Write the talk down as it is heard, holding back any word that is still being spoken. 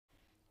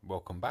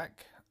Welcome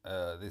back.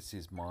 This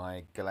is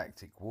my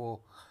Galactic War.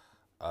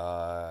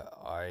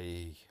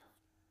 I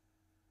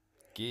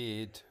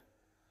geared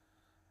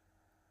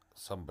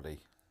somebody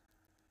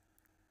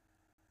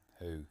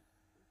who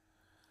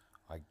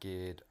I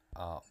geared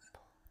up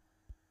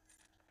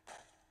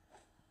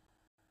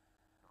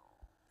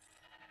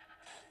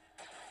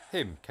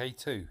him,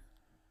 K2.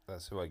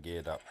 That's who I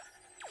geared up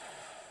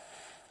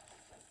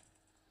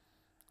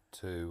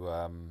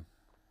to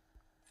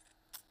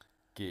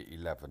gear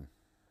 11.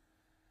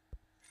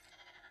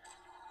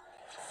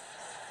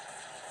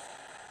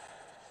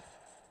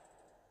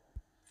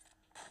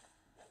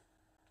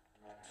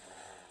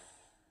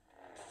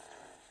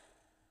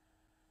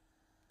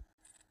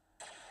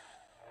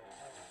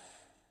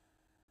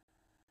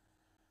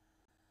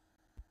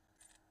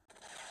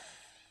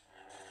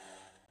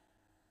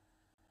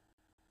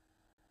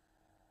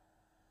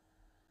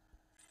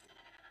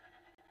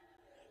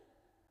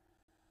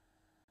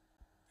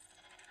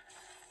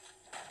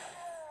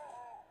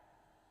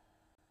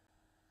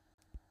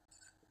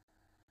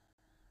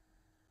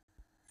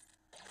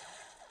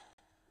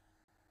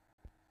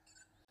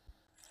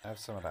 Have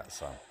some of that,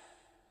 son.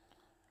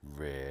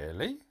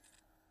 Really?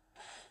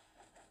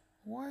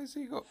 Why has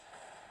he got...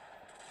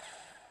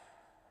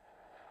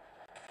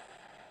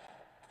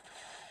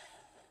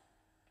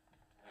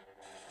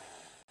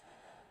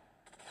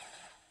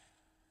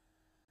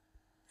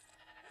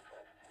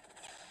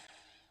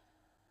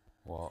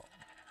 What?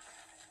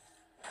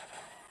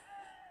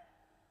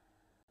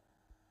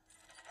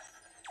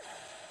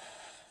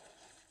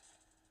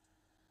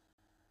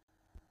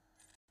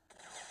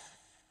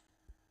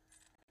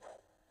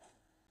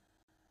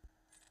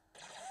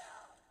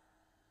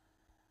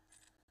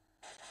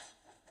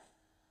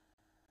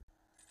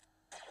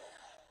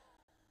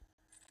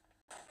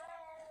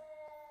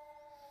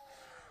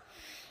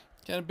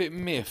 Getting a bit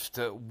miffed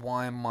at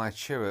why my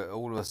turret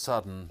all of a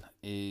sudden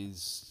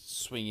is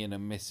swinging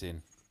and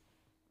missing.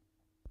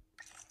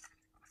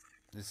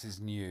 This is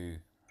new,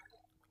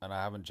 and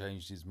I haven't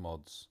changed his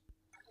mods.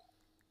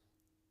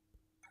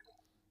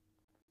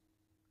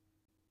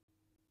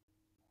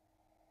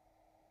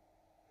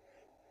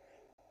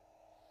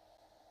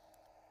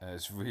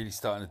 It's really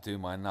starting to do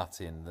my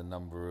nut in, the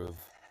number of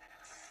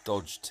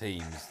dodge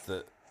teams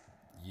that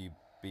you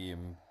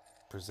being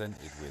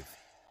presented with.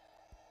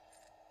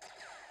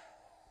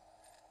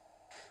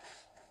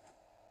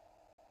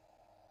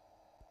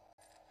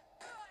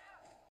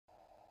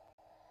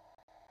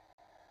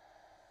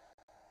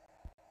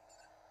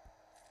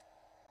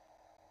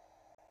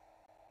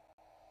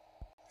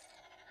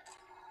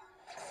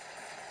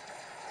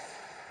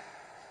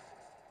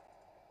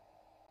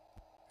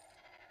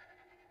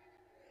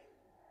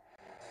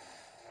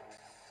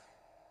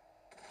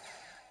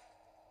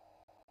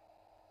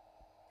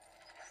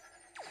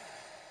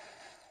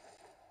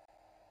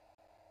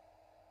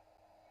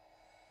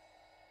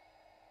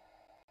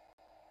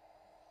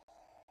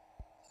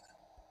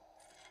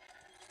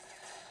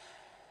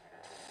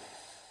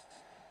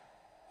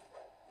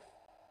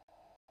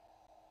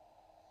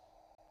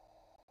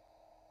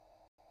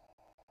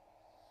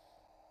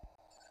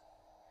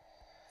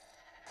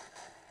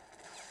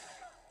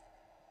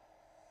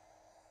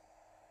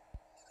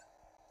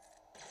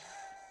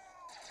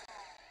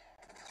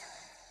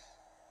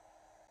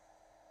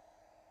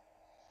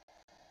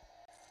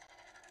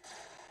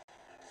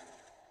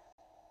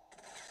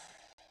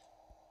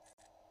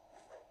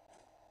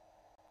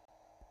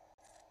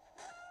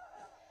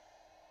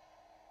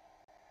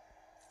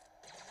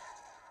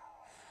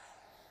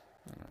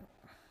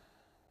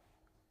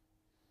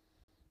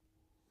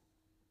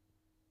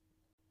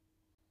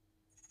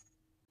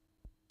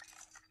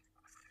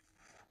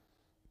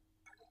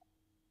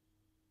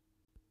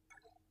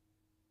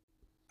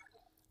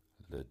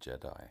 The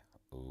Jedi.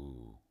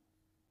 Ooh.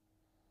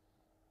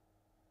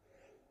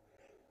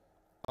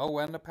 Oh,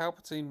 and the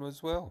Palpatine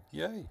as well.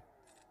 Yay.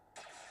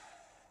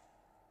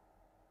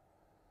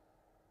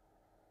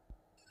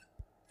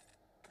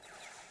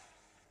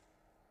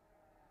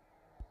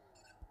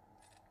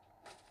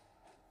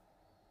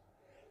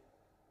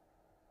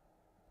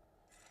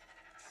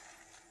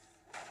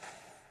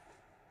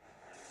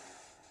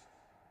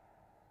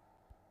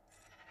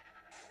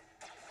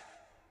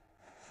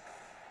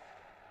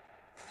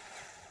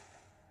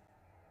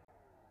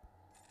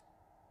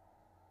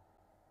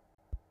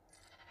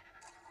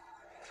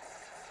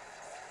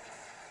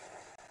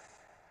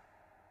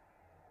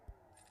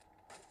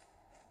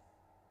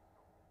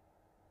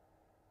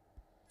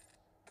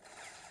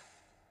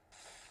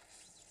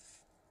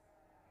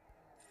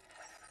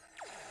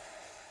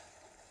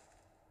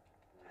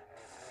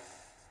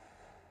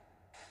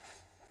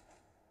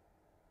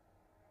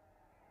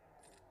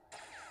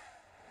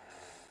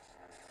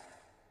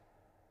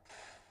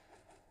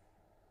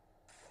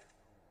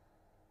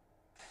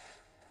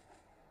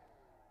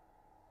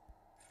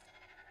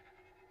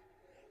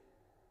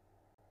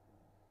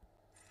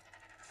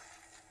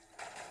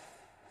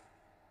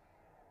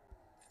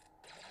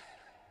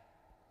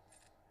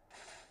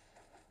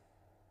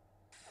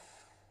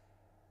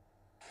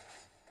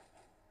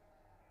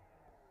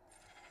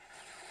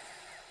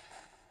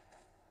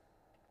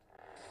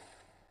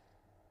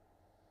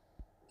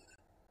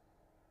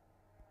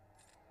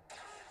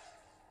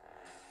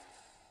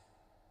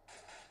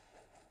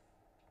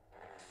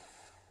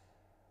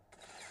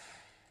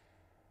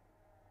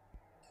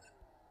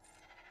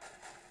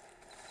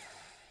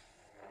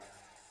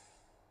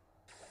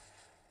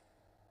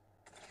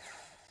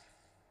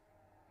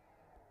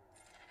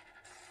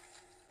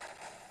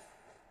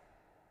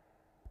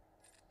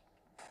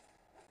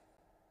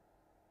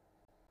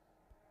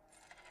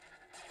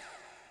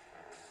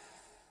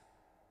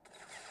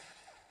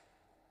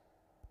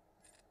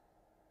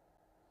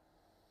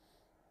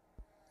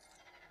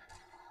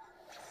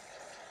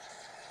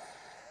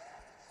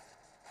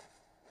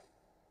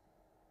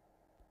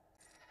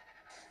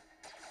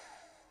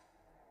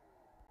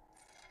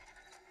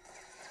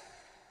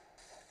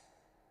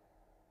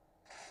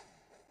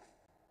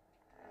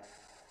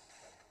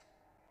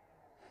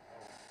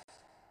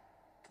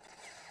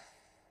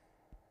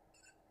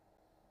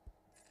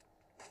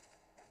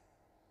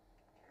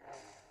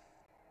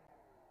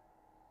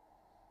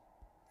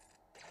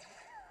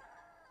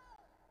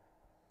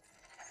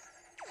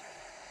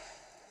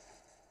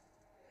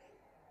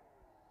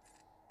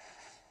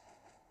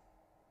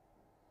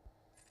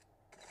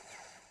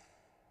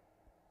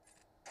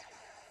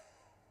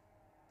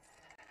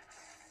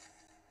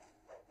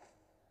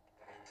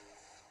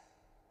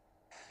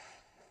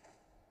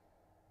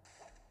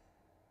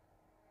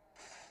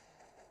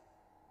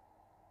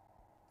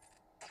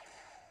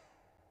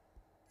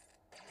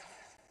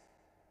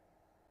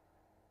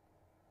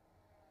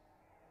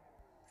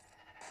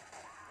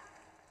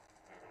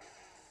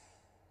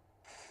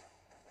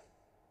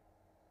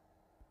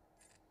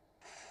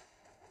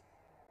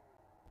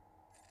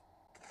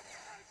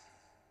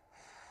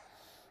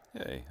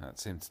 Yeah, that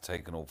seemed to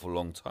take an awful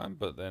long time,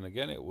 but then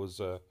again, it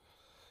was a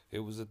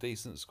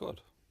decent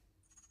squad,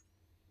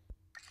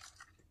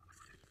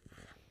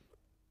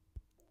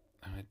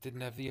 and it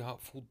didn't have the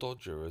Artful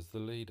Dodger as the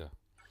leader.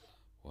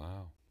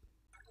 Wow.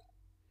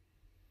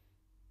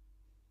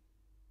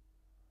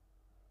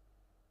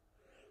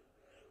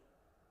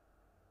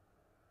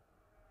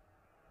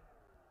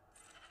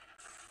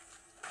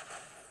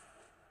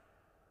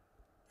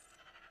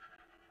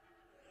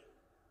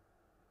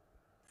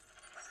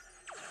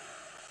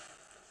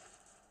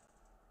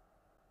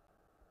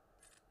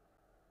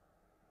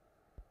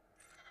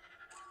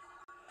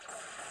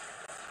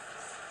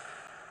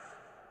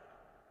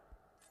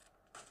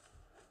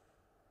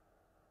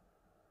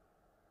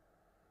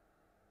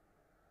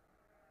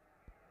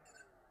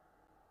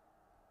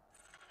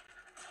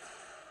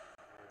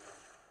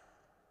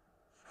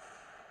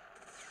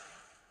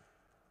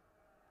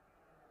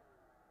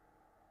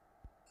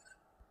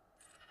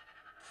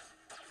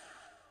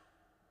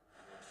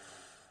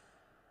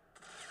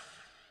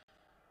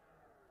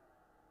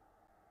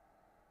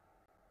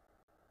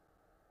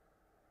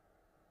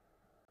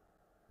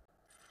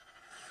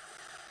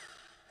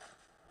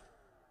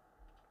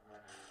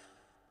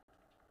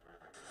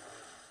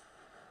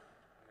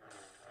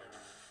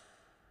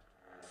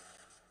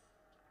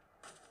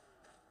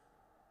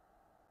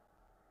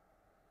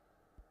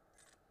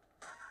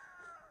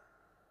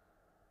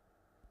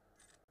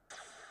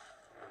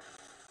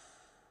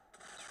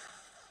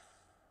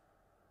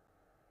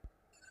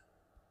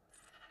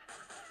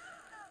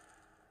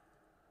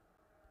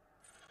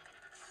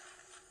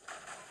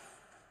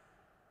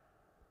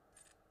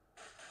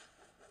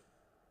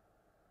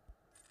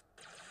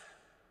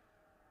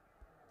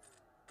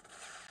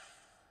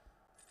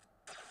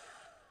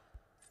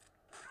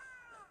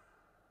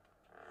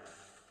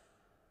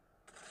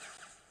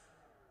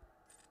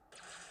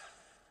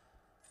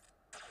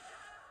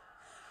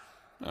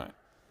 All right.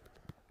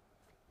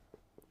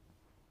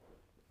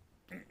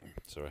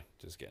 Sorry,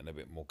 just getting a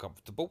bit more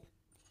comfortable.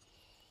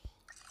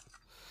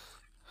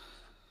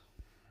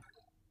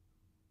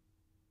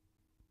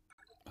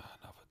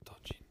 Another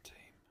dodging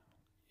team.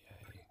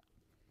 Yay.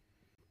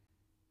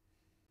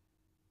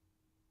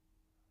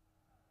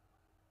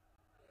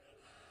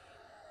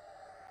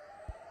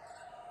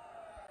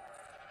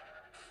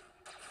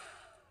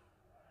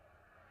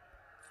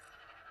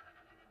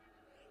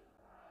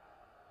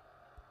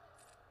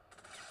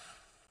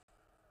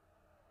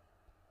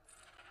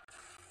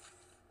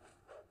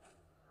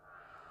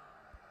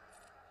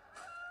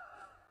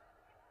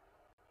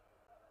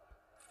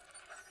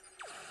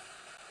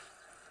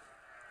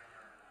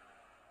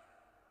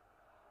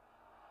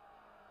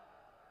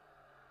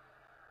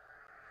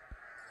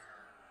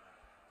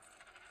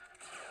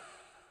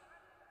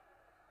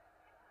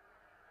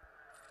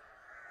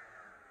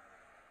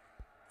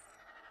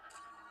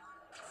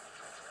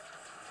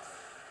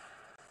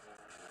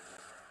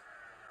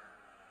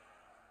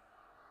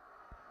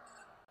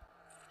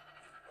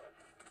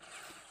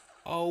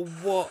 Oh,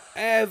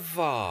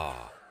 whatever.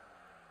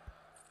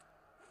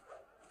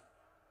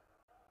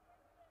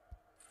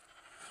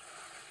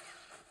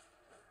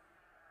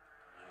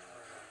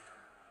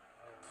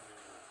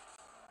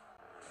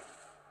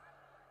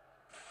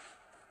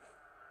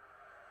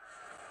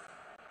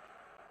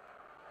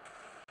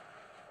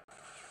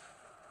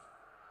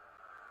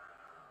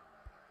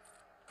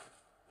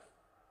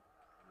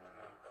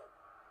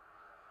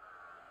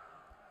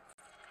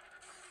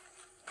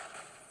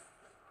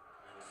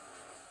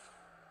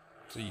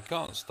 So you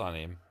can't stun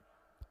him,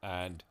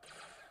 and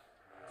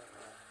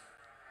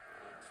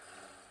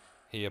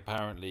he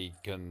apparently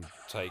can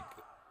take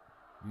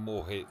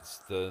more hits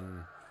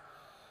than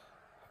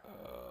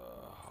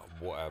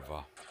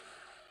whatever.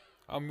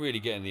 I'm really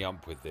getting the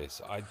ump with this.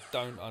 I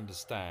don't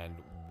understand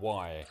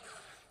why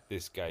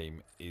this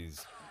game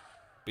is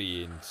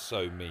being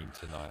so mean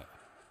tonight.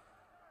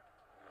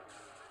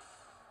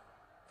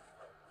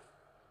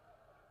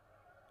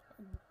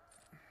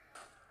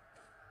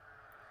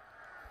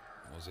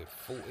 Was it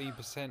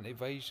 40%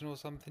 evasion or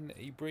something that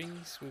he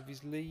brings with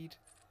his lead?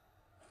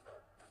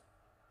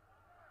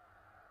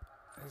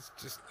 It's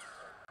just...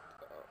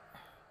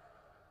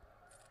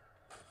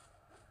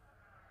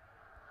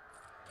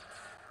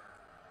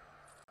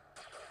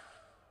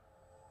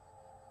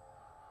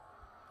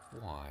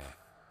 why?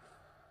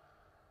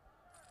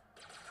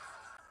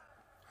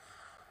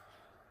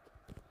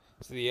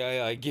 So the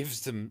AI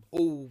gives them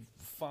all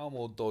far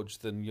more dodge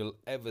than you'll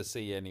ever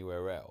see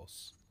anywhere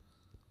else.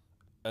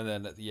 And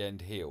then at the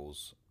end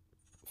heals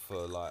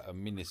for like a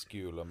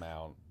minuscule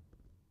amount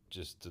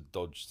just to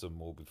dodge some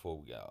more before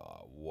we go,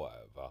 oh,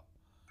 whatever.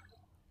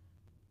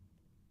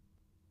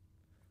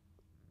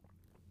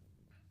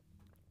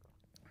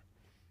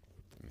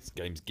 This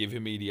game's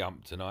giving me the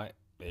ump tonight.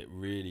 It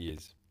really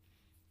is.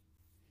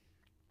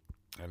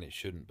 And it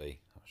shouldn't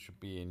be. I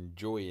should be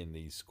enjoying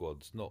these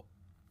squads, not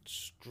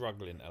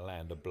struggling to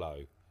land a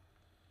blow.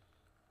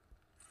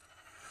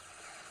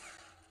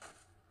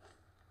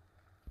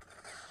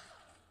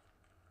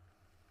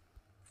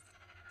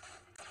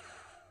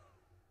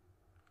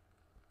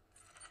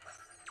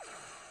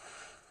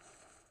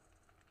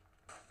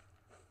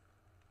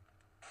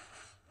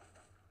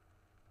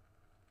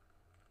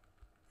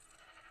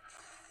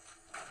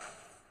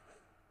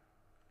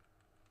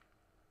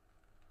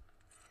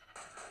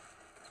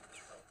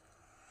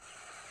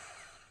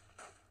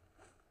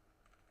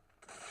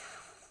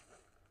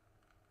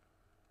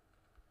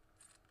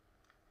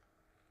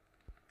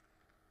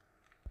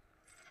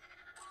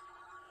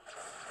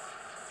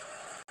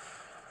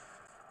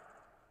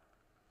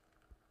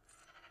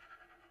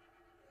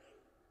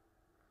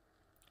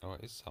 Oh,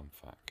 it is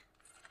Sunfac.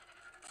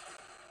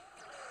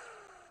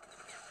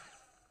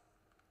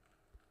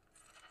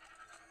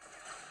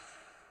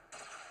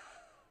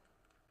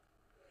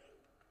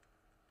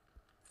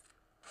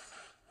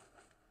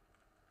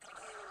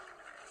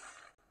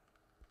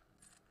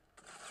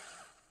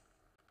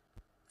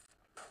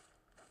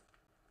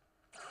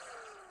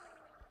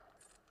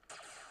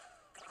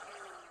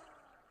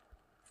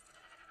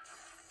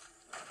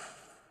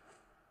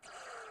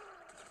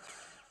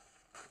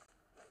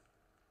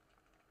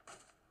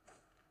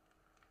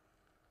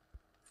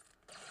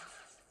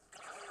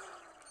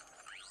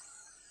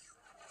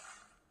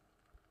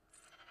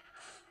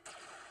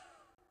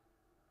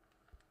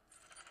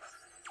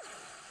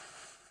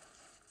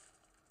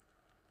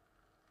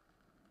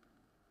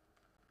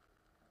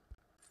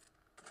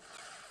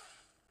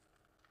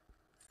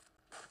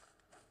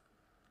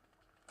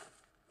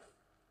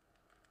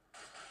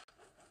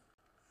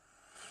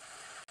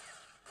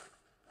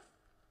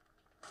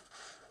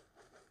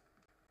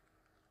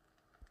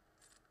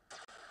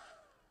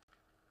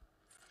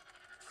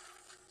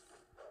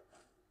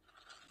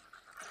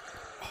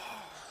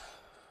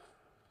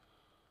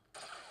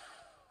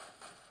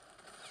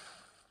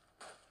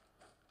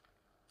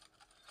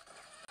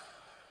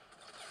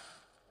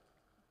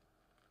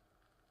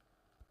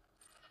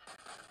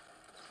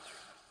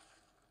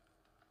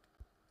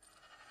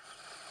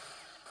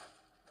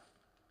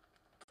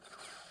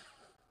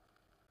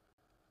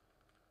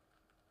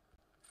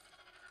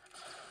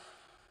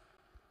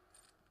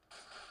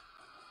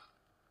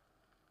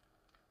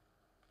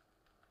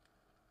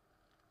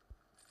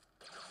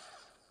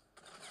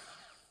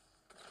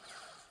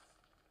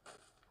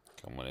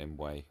 Come on in,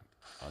 way.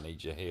 I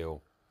need your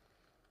heal.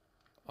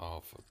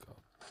 Oh, for God.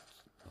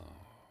 Oh.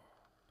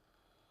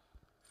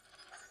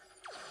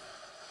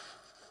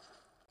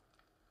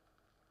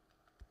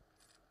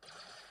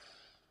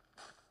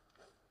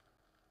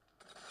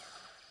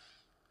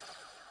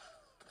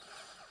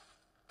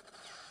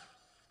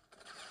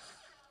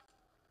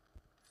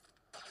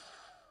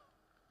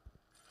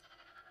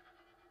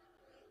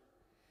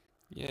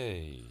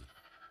 Yay.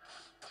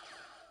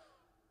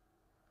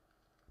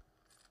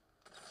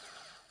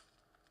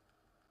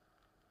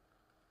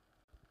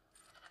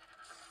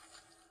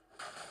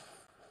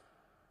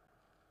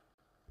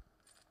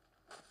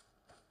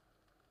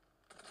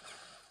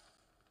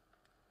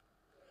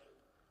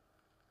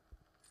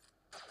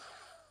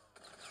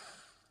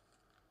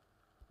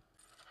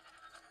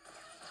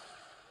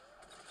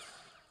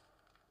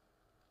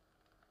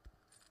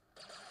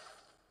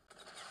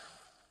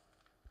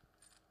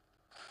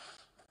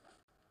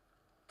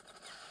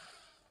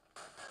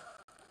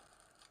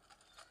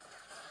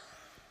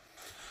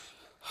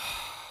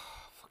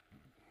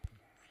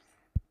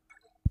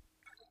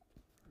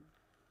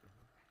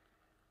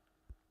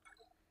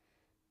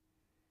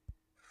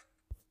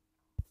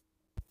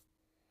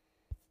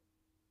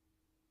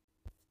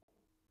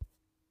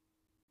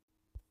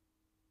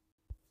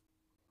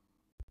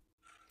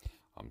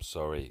 I'm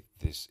sorry,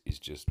 this is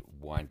just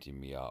winding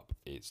me up.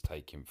 It's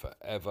taking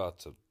forever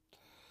to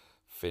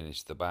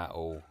finish the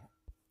battle,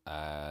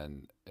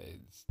 and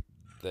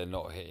they're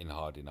not hitting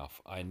hard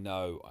enough. I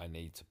know I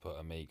need to put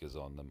Amigas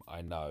on them.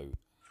 I know,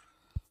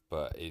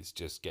 but it's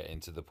just getting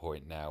to the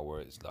point now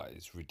where it's like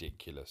it's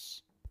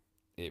ridiculous.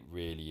 It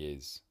really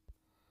is.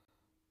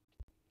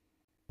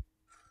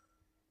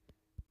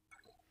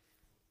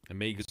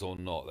 Amigas or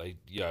not,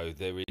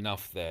 they're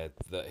enough there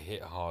that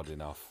hit hard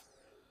enough.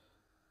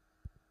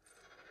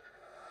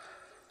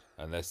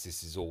 Unless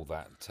this is all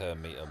that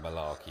turn meter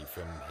malarkey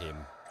from him.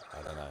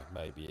 I don't know,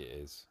 maybe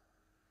it is.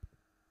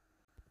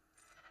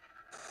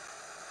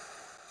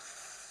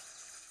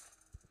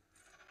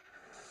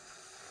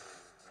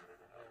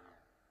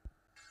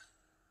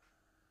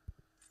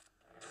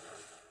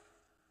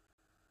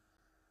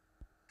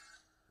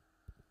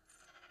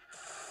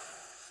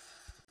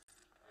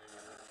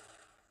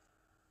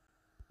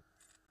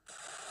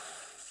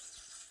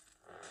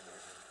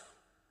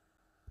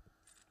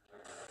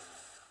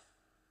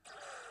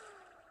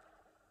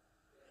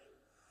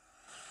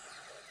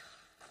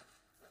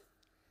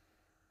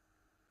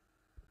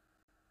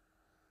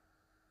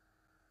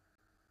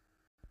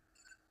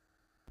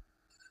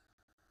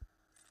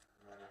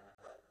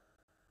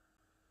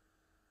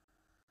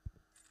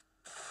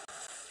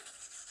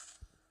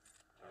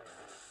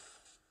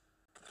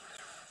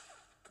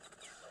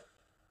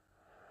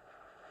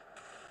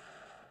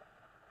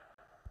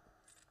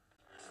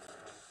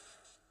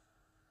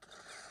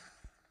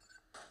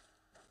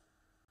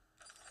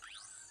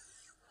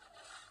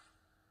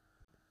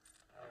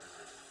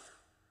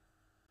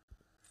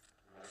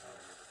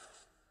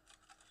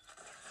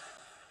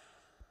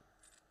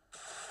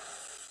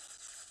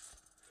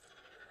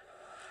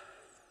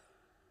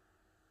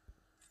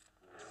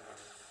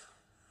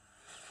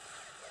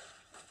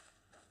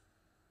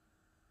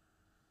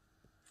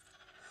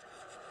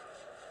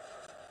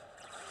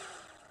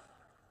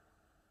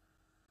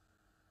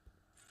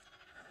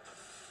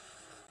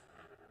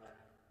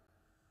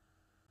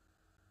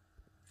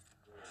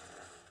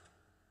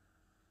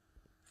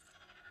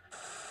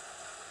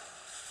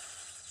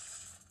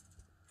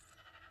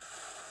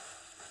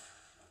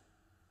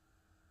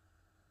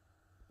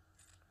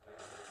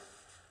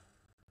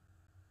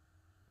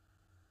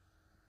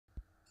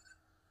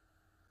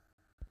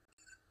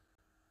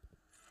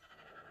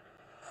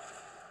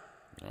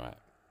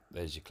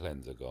 There's your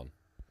cleanser gone.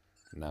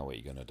 Now what are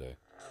you going to do?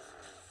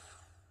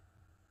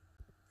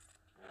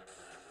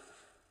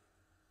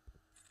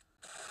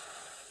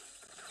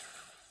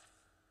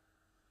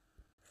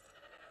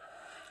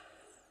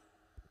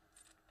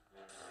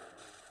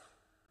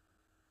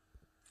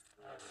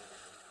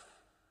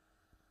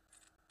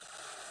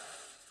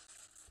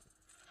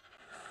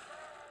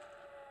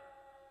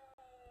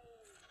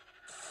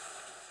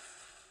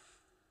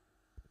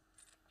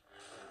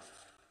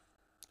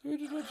 Who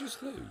did I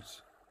just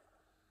lose?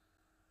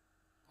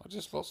 I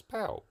just lost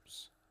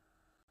Palps.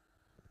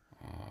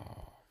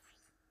 Oh.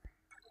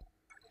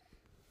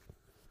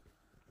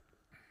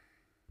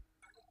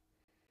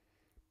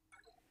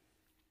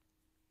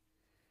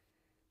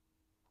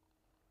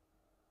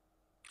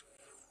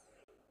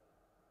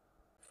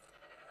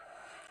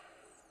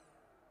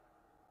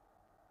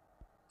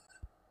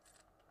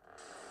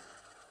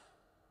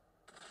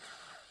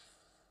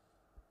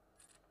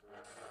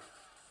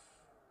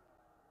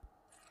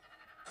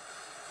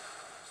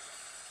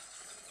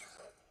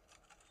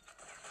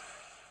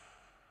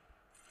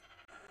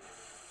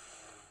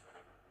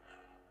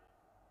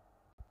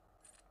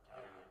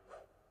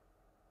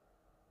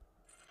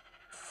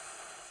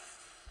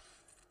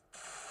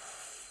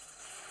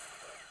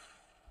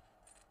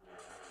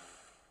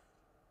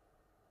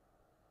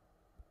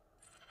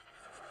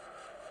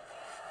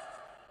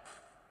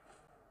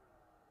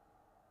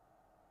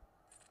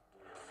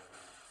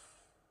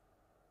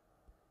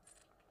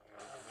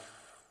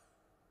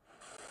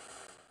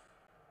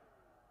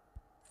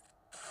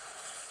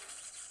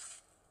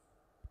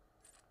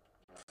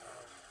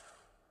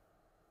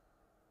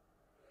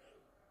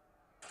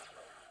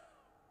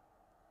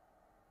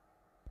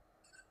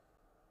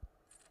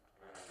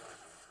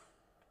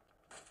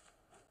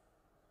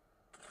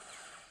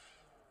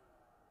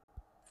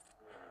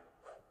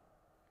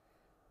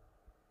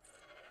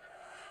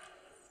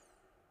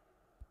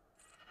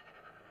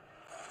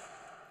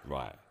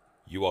 Right,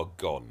 you are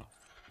gone.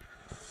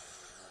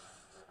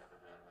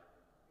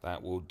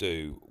 That will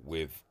do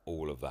with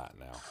all of that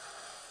now.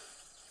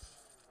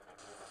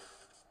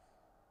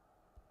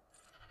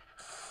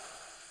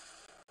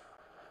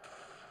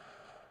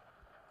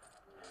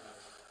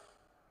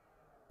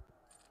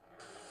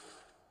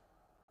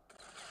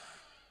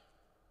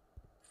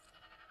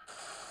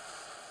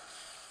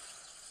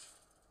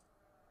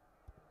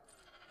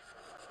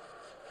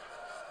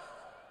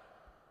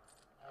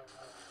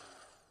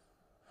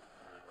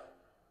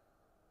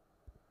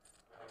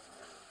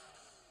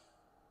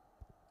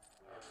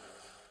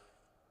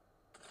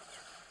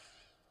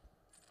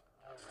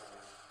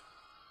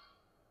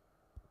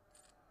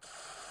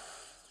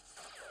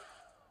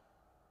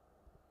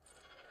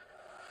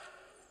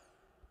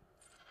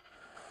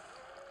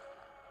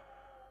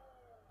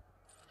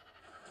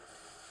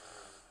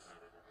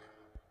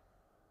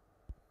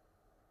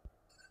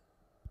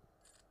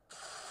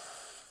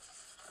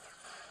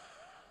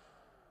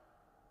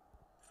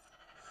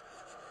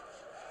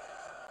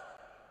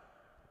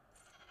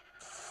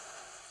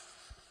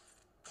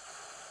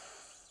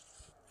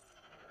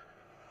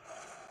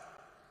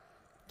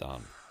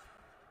 Done.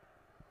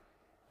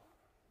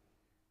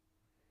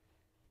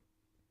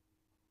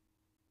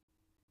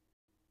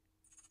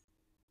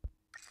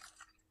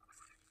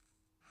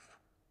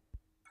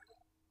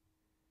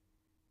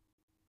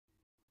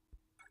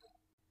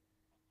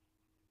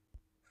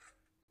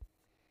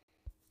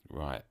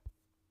 Right,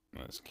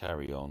 let's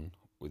carry on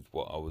with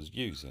what I was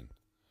using.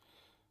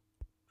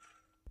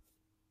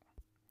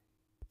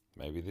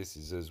 Maybe this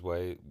is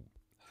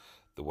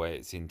the way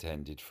it's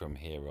intended from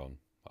here on.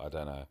 I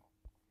don't know.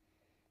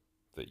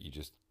 That you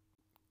just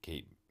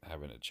keep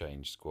having to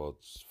change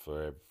squads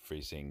for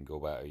every single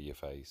battle you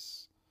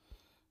face,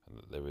 and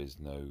that there is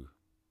no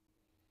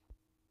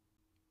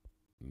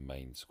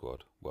main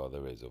squad. Well,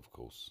 there is, of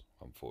course.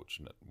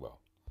 Unfortunate. Well,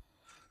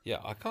 yeah,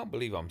 I can't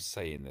believe I'm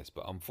saying this,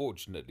 but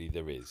unfortunately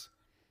there is.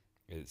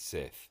 It's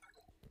Sith.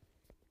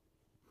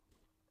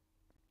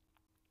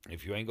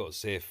 If you ain't got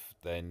Sith,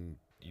 then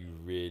you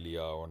really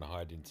are on a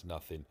hiding to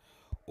nothing,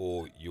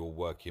 or you're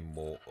working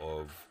more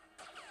of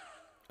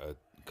a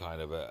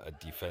kind of a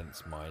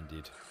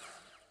defense-minded.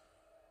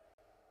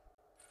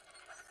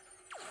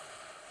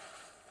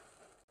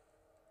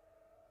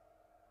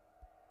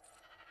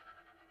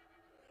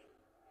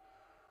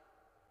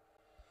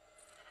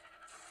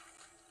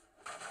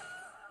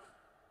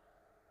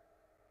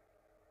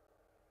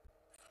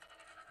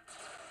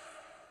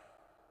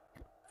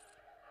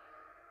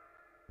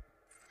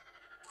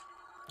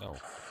 Oh,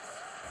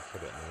 I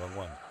put it in the wrong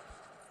one.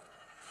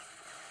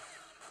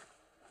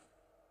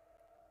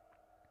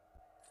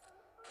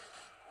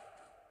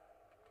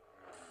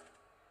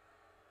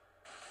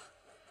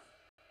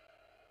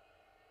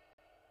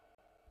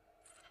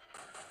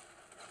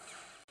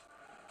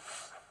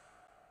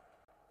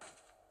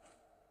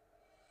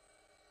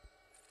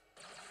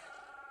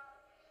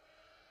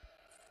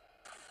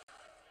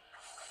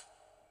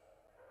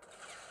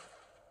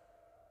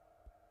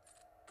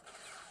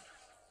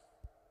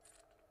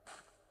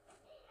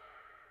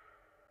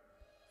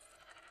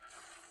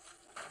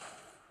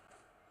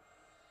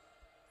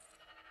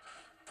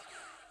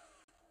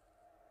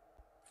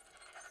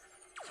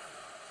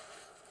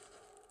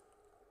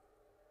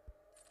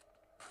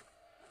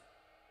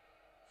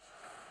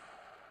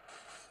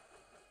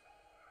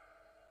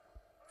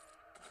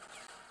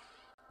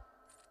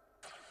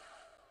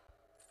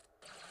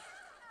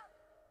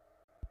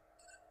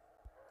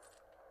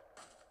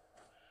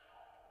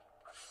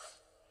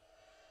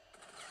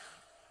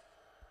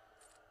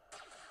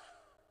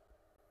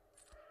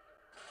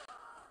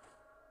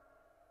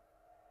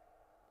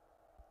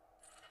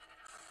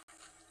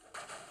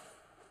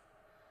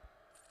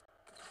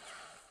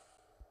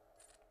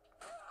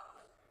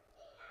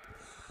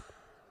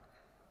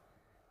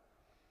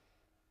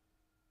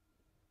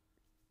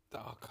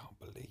 I can't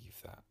believe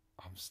that.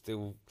 I'm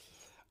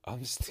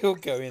still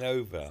going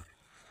over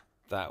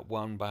that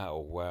one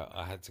battle where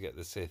I had to get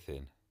the Sith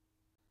in.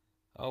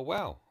 Oh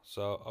wow!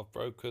 So I've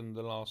broken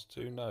the last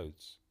two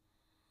nodes.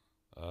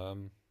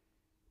 Okay.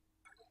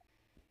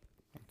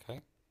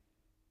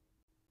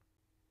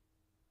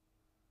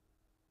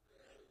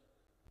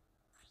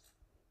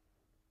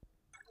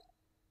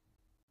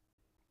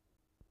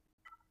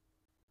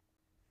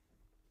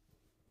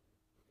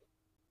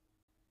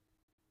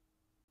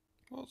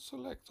 What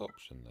select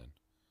option then?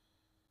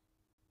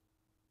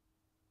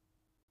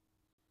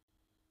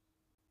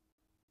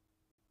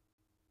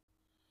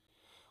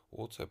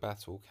 Auto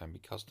battle can be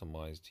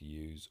customized to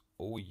use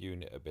all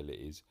unit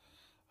abilities,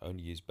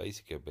 only use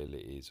basic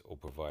abilities, or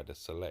provide a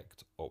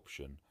select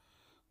option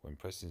when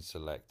pressing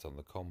select on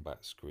the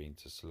combat screen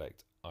to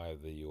select either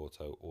the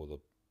auto or the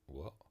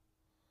what?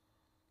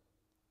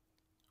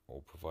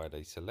 Or provide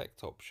a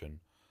select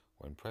option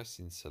when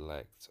pressing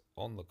select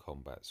on the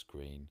combat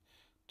screen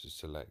to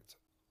select.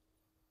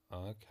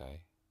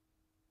 Okay.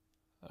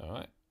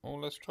 Alright.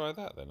 Well, let's try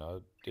that then. I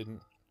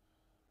didn't.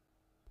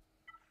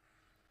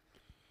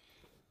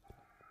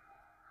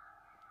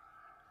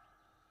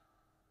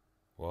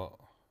 What?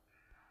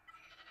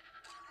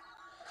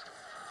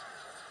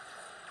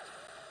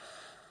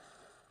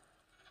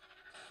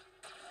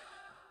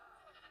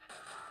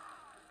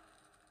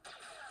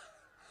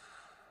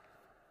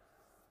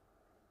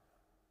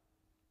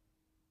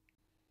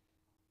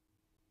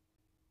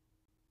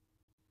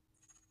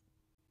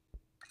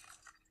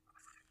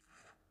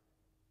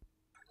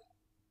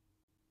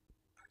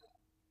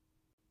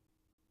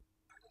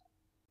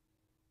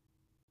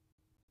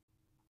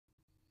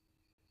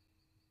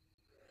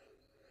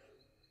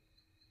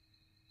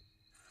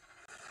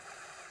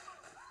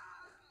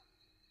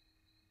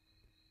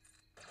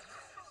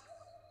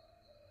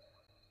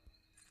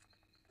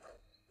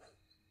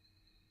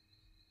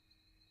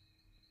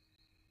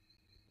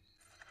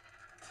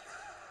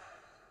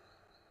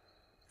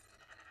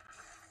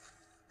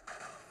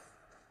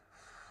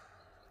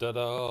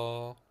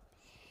 Da-da!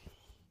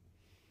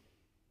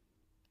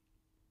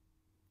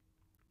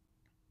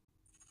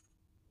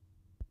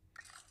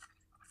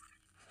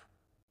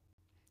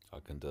 I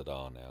can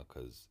da-da now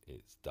because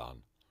it's done.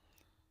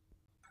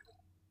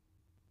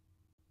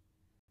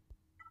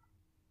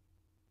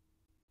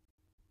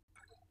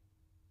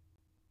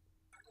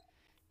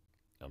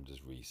 I'm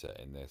just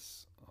resetting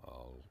this.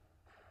 I'll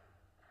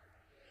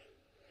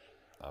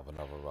have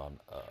another run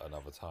at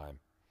another time.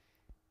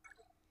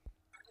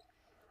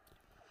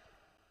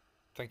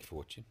 Thank you for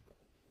watching.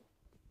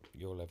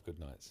 You all have good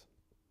nights.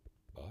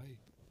 Bye.